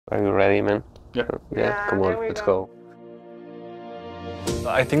Are you ready, man? Yeah. Yeah, come on, let's go.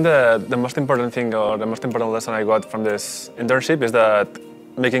 I think the most important thing or the most important lesson I got from this internship is that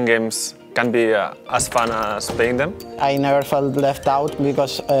making games can be as fun as playing them. I never felt left out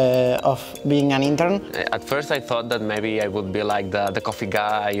because of being an intern. At first I thought that maybe I would be like the coffee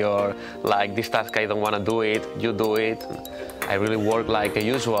guy, or like this task I don't want to do it, you do it. I really work like a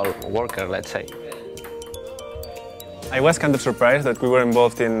usual worker, let's say. I was kind of surprised that we were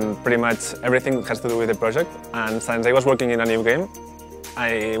involved in pretty much everything that has to do with the project, and since I was working in a new game,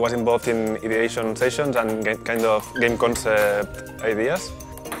 I was involved in ideation sessions and kind of game concept ideas.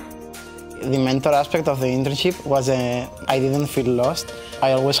 The mentor aspect of the internship was I didn't feel lost.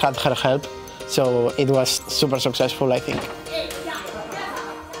 I always had her help, so it was super successful, I think.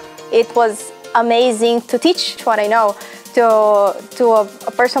 It was amazing to teach what I know to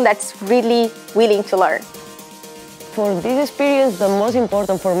a person that's really willing to learn. For this experience, the most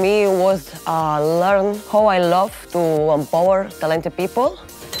important for me was learn how I love to empower talented people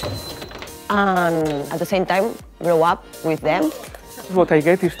and at the same time grow up with them. What I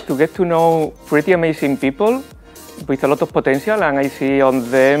get is to get to know pretty amazing people with a lot of potential, and I see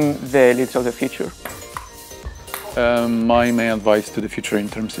on them the leads of the future. My main advice to the future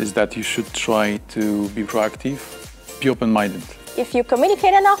interns is that you should try to be proactive, be open-minded. If you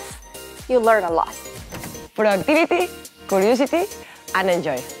communicate enough, you learn a lot. Productivity, curiosity, and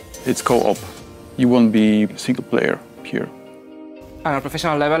enjoy. It's co-op. You won't be a single player here. On a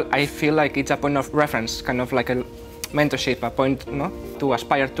professional level, I feel like it's a point of reference, kind of like a mentorship, a point to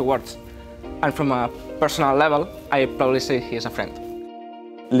aspire towards. And from a personal level, I probably say he is a friend.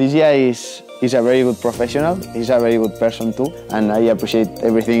 Ligia is a very good professional, he's a very good person too, and I appreciate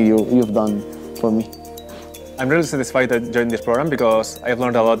everything you've done for me. I'm really satisfied that I joined this program because I've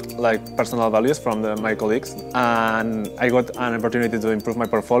learned a lot, like personal values from my colleagues, and I got an opportunity to improve my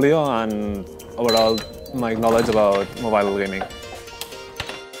portfolio and overall my knowledge about mobile gaming.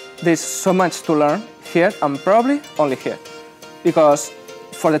 There's so much to learn here, and probably only here, because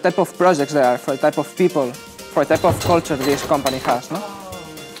for the type of projects there are, for the type of people, for the type of culture this company has, no?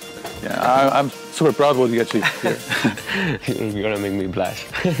 Yeah, I'm super proud what you achieved here. You're gonna make me blush.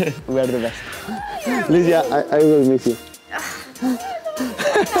 We are the best. Ligia, I will miss you.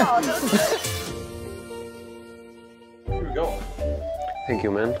 Here we go. Thank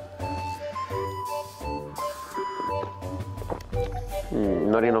you, man.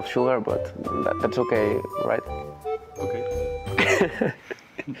 Not enough sugar, but that's okay, right? Okay.